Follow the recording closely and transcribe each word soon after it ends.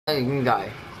Green guy.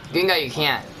 Green guy, you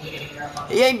can't.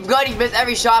 Yeah, good, he missed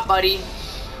every shot, buddy.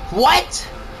 What?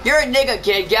 You're a nigga,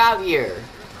 kid. Get out of here.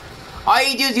 All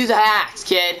you do is use a hacks,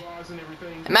 kid.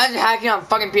 Imagine hacking on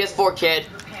fucking PS4, kid.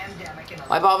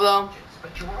 Why, Pablo?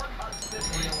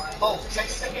 Oh,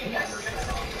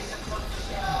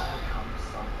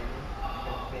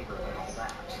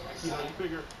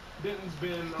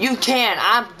 you can.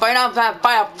 I'm right now. I'm trying to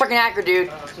fight a freaking hacker, dude.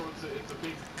 So it's a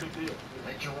big deal.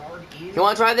 You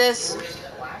want to try this?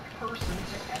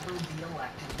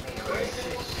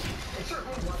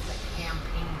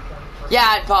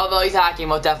 Yeah, Pablo, he's hacking,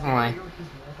 most definitely.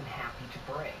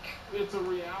 It's a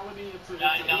reality. It's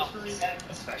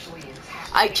a history.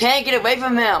 I can't get away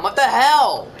from him. What the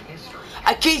hell?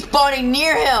 I keep spawning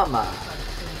near him.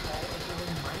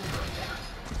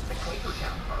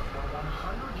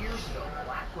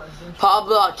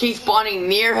 Pablo, I keep spawning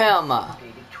near him.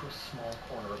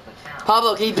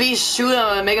 Pablo, can you please shoot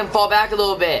him and make him fall back a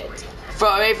little bit?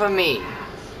 Away from me.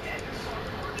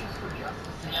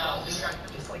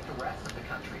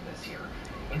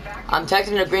 I'm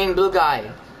texting the green blue guy.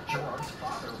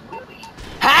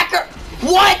 Hacker!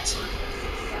 What?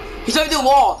 He's trying to do a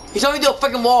wall. He's trying to do a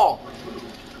freaking wall.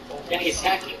 Yeah, he's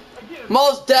hacking.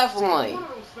 Most definitely.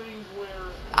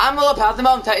 I'm a little past him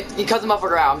out and he cuts him off for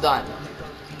ground. I'm done.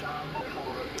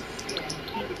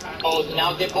 Oh,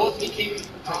 now they both became.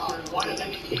 One of them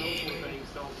became.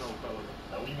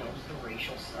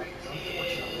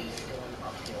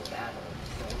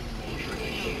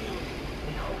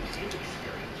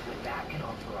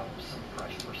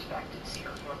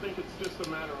 I think it's just a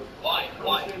matter of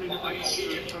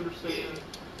Understand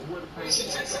where the pain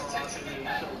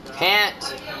Can't.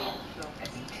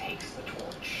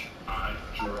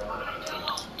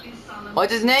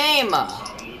 What's his name?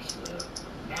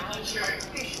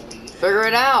 Figure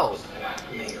it out.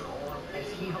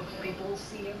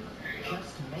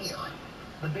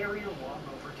 The barrier long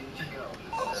overdue to go, he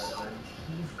says, and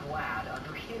he's glad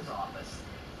under his office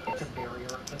it's a barrier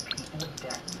the people of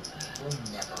Denton will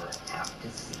never have to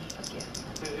see again.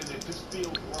 And it just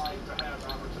feels right to have the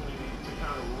opportunity to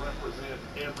kind of represent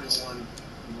everyone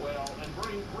well and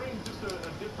bring just a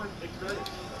different experience.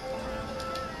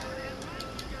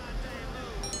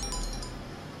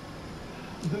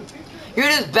 You're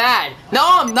just bad. No,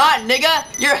 I'm not, nigga.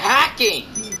 You're hacking.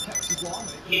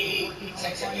 He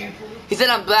texted you. He said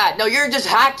I'm bad. No, you're just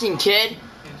hacking, kid.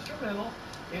 Instrumental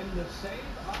in the Save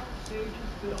Our Stages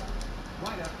film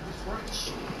right after this break.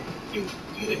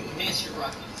 You would miss your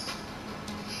Rockies.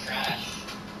 Trash.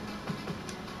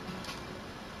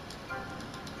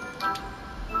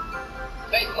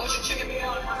 Hey, motion chicken me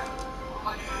on.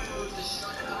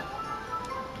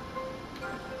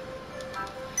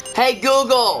 Hey,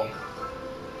 Google.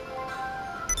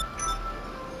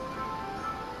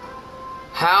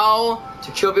 How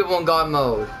to kill people in God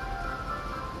mode.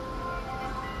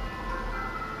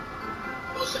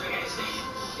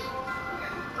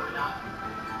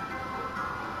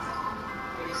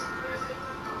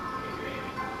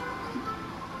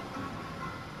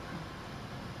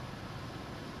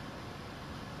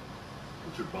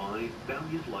 Sponsored by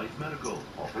Valiant Life Medical,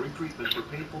 offering treatment for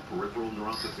painful peripheral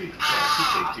neuropathy.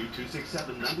 Call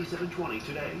 262-267-9720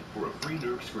 today for a free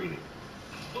nerve screening.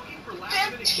 Looking for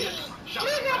last-minute gifts? Shop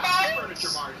Furniture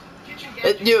Mart.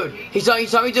 Dude, he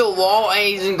saw me do a wall and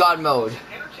he's in God mode.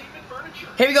 Entertainment furniture.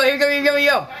 Here we go, here we go, here we go, here we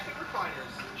go. Packet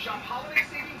refiners. Shop holiday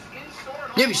savings in store.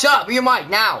 Dude, shut up, your mic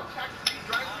now. Tax-free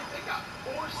drive-through pickup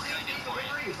or same-day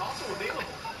delivery is also available.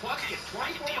 Plus, get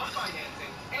 24-month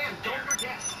financing. And don't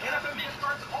forget, NFM gift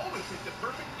cards always make the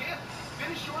perfect gift.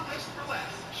 Finish your list for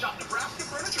less. Shop Nebraska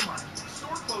Furniture Mart.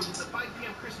 Store closes at 5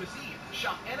 p.m. Christmas Eve.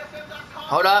 Shop NFM.com.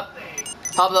 Hold up.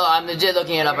 Pablo, I'm legit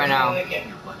looking it up right now.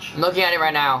 I'm looking at it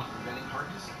right now.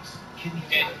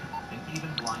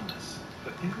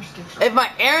 If my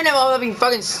internet was being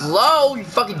fucking slow, you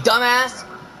fucking dumbass.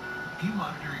 If you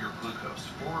monitor your glucose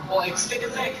 4 or Well, more it's times per taken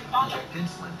day, like- inject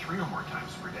insulin 3 or more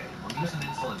times per day, or use an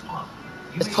insulin pump,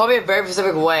 you It's may probably a very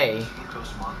specific way. use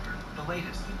glucose monitor, the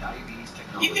latest in diabetes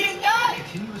technology. You didn't die!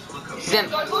 Continuous glucose He's in-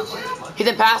 monitoring He's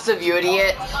in passive, you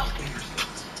idiot. and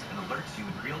alerts you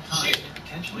in real time to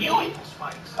potentially harmful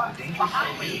spikes of dangerous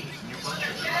cell ranges in your blood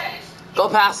sugar. Go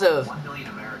passive. 1 million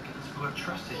Americans who have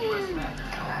trusted U.S. Med to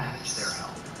help manage their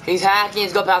health. He's hacking,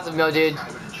 he's go passive, no dude.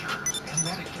 Private insurers and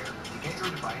Medicare to get your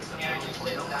device available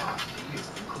at no cost to you,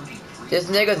 including free. This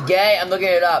nigga's gay, I'm looking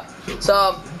it up.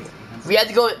 So, we had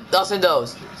to go Los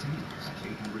Angeles. From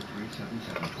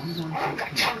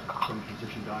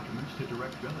physician documents to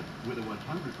direct billing with a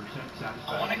 100%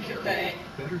 satisfaction.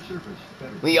 Better service,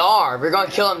 better. We're gonna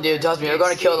kill him, dude, trust me, we're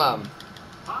gonna kill him.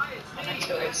 Hi,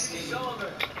 it's me, Sullivan.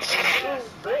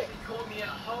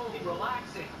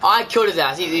 I killed his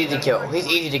ass. He's easy to kill. He's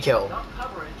easy to kill.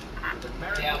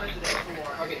 Yeah,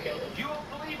 I'll get killed.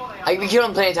 I can kill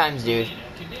him plenty of times, dude.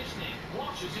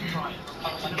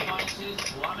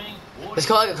 Let's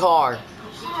call like a car.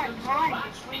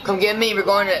 Come get me. We're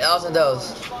going to El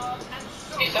Santos.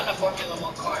 He's on a Formula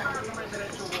 1 car.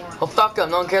 Well, fuck him.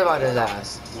 No one cares about his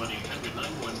ass.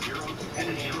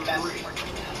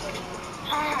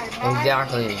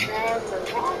 Exactly.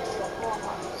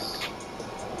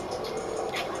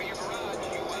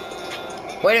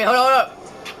 Wait a minute. Hold up.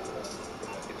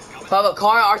 How about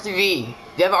car RCV? Do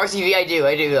you have an RCV? I do.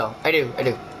 I do, though. I do.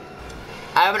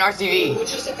 I have an RCV.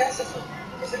 Which is the festival?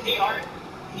 Is it DR?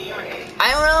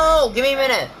 I don't know. Give me a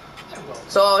minute.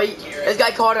 So, this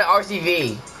guy called it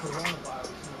RCV.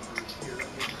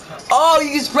 Oh,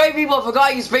 you can spray people. I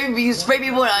forgot. You spray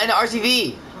people in an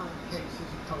RCV.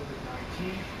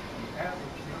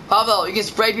 Pavel, you can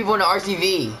spray people in an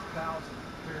RCV.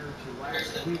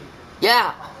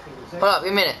 Yeah. Hold up.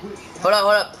 Give me a minute. Hold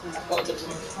up.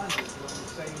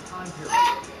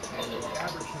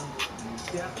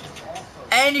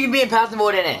 And you can be in passive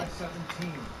mode in it.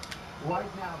 Right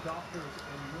now, doctors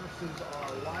and nurses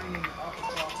are lining up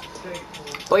across the state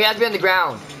for But you have to be on the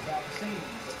ground. vaccines.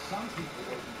 But some people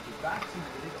who are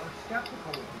vaccinated are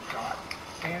skeptical of the shot,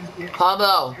 and its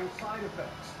Pablo, side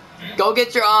effects. go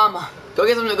get your go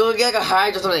get like a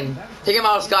hide or something. Take him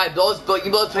out of the sky. You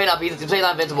can blow his plane up. His plane's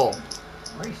not invincible.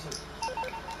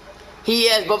 He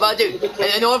is, but dude,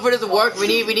 in order for this to work, we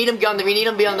need him to be on the ground. We need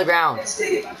him to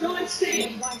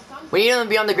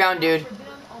be on the ground, dude.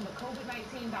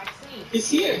 He's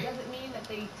here.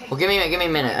 Well, give me a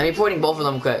minute. I'm reporting both of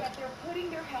them quick.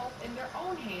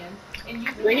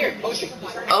 Right here. Push it.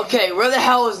 Okay, where the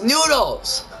hell is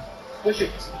Noodles? Push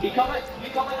it. You coming?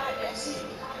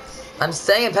 I'm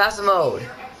staying in passive mode.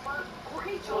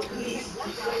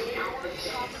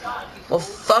 Well,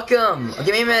 fuck him.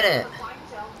 Give me a minute.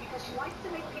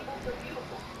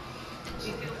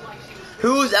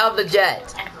 Who's out of the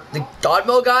jet? The God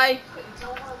mode guy?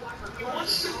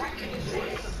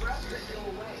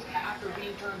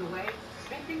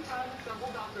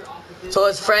 So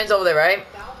his friend's over there, right?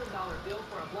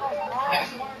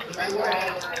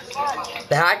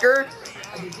 The hacker?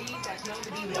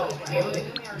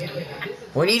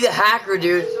 We need a hacker,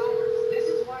 dude.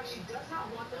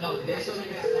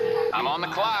 I'm on the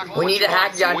clock. We need a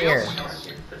hacker down here.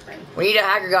 We need a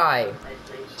hacker guy.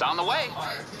 It's on the way.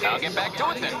 I'll get back to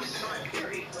it then.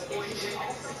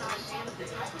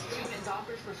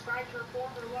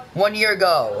 1 year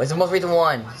ago. It's the most recent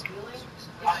one.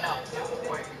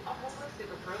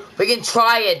 We can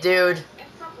try it, dude.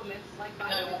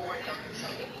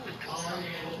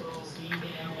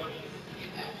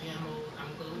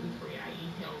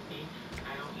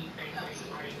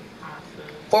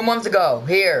 Four months ago.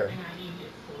 Here.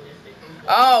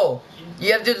 Oh!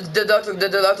 You have to do the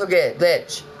deductible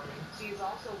glitch.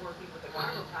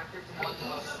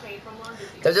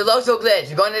 There's a deductible glitch.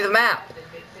 You're going to the map.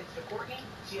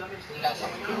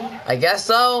 I guess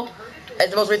so.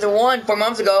 It's the most recent one. 4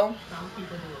 months ago.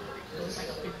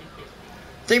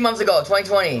 3 months ago.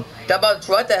 2020. That about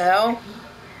what the hell?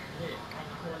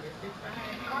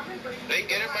 Hey,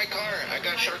 get in my car. I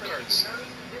got shark cards.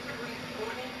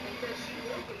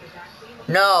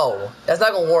 No. That's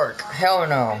not gonna work. Hell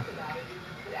no.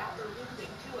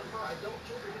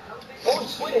 Oh,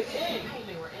 sweet, a tank.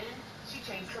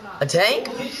 A tank?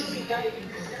 I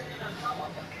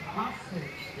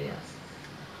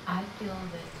feel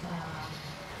that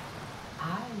I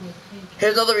would think.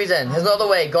 Here's another reason. Here's another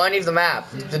way. Go underneath the map.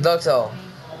 The Duxo.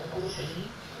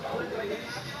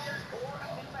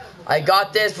 I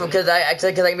got this because I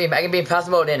can be in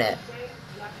passive mode in it.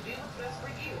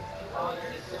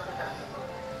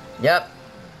 Yep.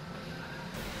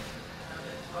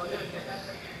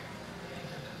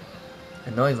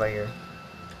 A noise right here.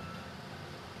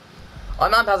 Oh,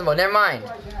 I'm not in passive mode. Never mind.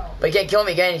 But he can't kill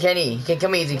me, can he? He can't kill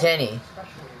me easy, can he?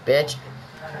 Bitch.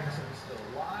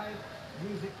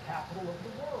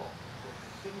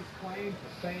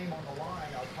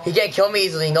 He can't kill me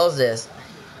easily. He knows this.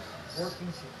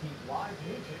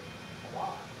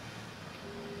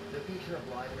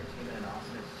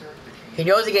 He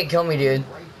knows he can't kill me, dude.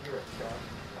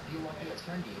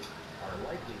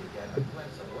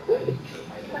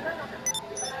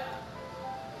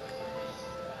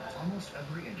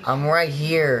 I'm right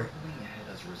here.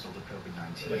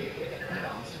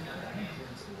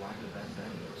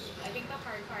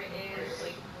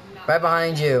 Right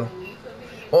behind you.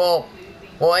 Well,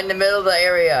 in the middle of the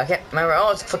area. I can't remember.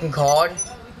 Oh, it's fucking called.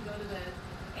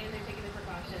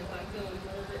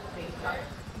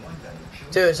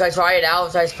 Dude, should I try it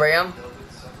out? Should I spray him?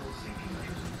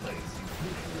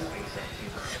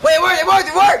 Wait, it works! It works!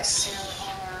 It works!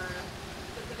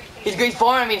 He's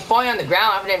falling on the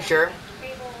ground. I'm damn sure.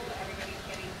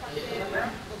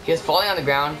 He was falling on the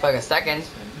ground for like a second.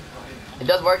 It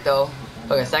does work though.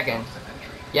 For like a second.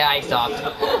 Yeah, he stopped.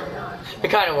 It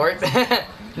kind of worked.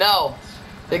 No,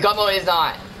 the gumbo is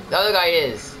not. The other guy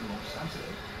is.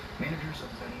 Managers of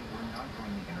the venue were not going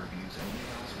to interviews and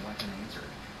emails went unanswered.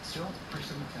 Still, for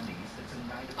some attendees, it's a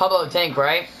night of Pablo Tank,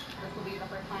 right?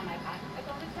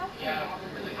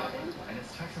 and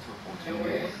as Texas reports on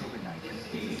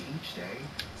COVID-19 cases each day,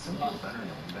 some people better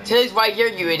know Tilly's right here,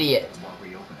 you idiot. while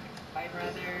reopening.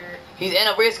 He's in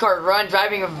a race car run,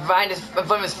 driving in front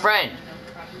of his friend.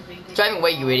 Driving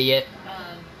away, you idiot.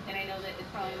 And I know that it's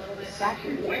probably a little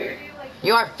bit weird.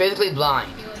 You are physically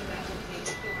blind.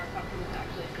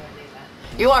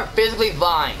 You are physically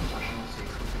blind.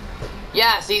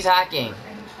 Yes, he's hacking.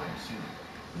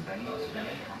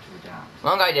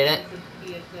 One guy didn't.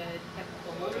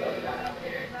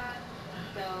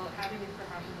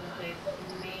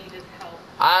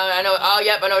 I know. Oh,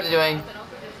 yep, I know what they're doing.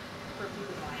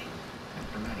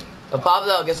 But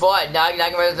Pablo, guess what? Now I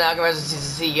can rest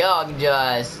the CEO. I can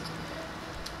just.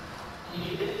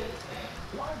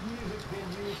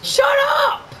 Shut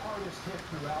up!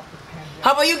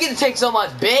 How about you get to take so much,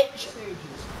 bitch?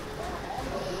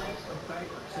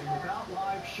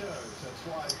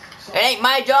 It ain't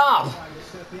my job.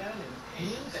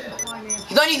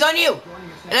 He's on you.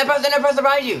 And that person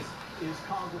behind you.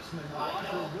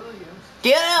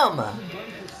 Get him.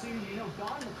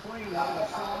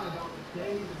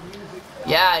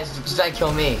 Yeah, it's just like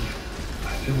kill me.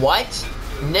 What?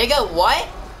 Nigga, what?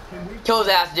 Kill his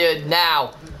ass, dude,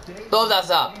 now. Blow his ass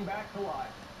up.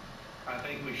 I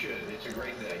think we should. It's a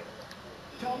great day.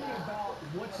 Tell me about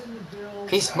what's in the bill.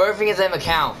 He's smurfing his own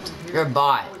account. You're a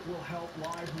bot. It will help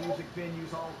live music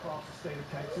venues all across the state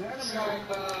of Texas. It's going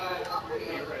to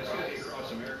be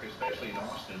across America, especially in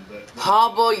Austin. But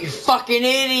Pablo, you fucking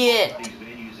idiot. these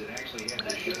venues that actually had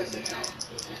to shut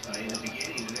down in the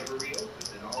beginning and never reopened,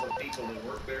 and all the people that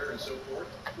work there and so forth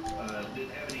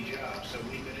didn't have any jobs. So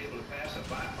we've been able to pass a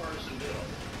bipartisan bill.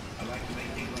 I'd like to make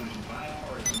people understand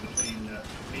bipartisan between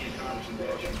me and Congressman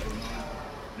Washington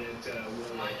that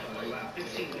will allow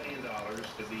 $15 million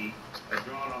to be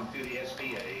drawn on through the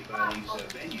SBA by these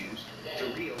venues to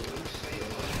reopen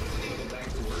sales, go back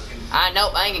to work, and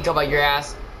Nope, I ain't gonna come by your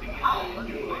ass.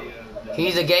 enjoy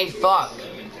He's a gay fuck.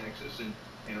 in Texas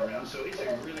and around. So it's a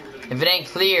really, really If it ain't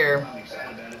clear, I'm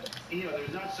excited about it. You know,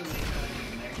 there's not so many times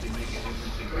you can actually make a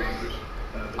difference in Congress.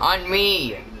 But on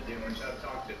me. making the difference. I've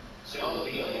talked to several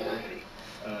people already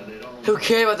that all Who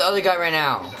cares about the other guy right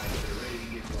now? decided they're ready to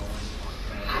get going.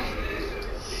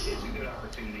 It's a good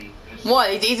opportunity.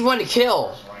 What? He's the one to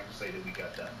kill. I'd like to say that we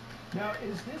got done. Now,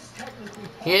 is this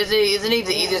technically Isn't he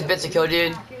the easiest bit to kill,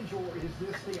 dude? package, or is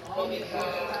this the omnibus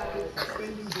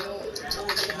spending bill, or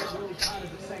is it really kind of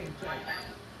the same thing?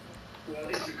 Well,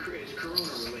 it's Corona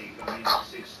relief. I mean,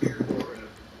 it's more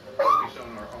focused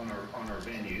on our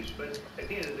venues, but at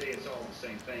the end of the day, it's all the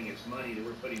same thing. It's money that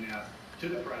we're putting out to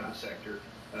the private sector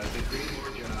to create more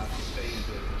jobs, to stay in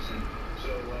business, and so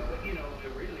you know,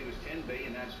 it really was $10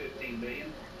 billion. That's $15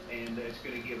 billion, and it's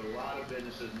going to give a lot of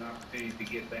businesses an opportunity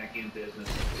to get back in business.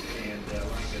 And like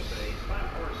I say, it's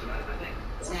bipartisan. I think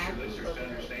for listeners to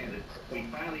understand that we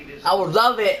finally did. I would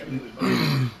love it.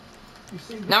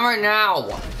 Not right now.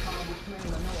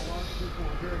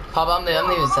 Papa, I'm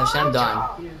leaving the session. I'm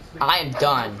done. I am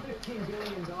done.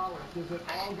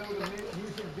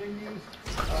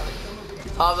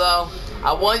 Pablo,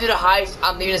 I want to do the heist.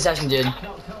 I'm leaving the session, dude.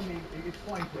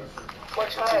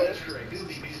 What's high?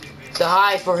 The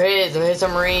heist for his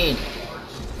submarine.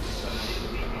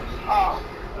 Oh.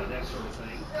 That sort of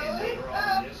thing. And later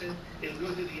on in this, it'll go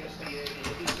to the SBA and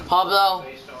it'll be some Pablo,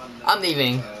 based on I'm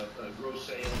leaving. gross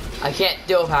sales. I can't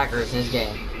deal with hackers in this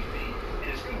game.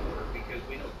 And it's going to work because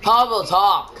we know Pablo,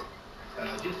 talk.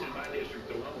 just in my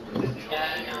district alone, that they all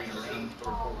carrying around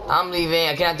for I'm leaving.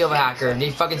 I cannot deal with hackers. They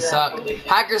fucking suck.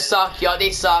 Hackers suck, y'all.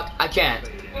 They suck. I can't.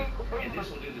 and this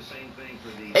will do the same thing for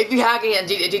the If you hack it and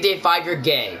do day 5, you're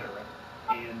gay.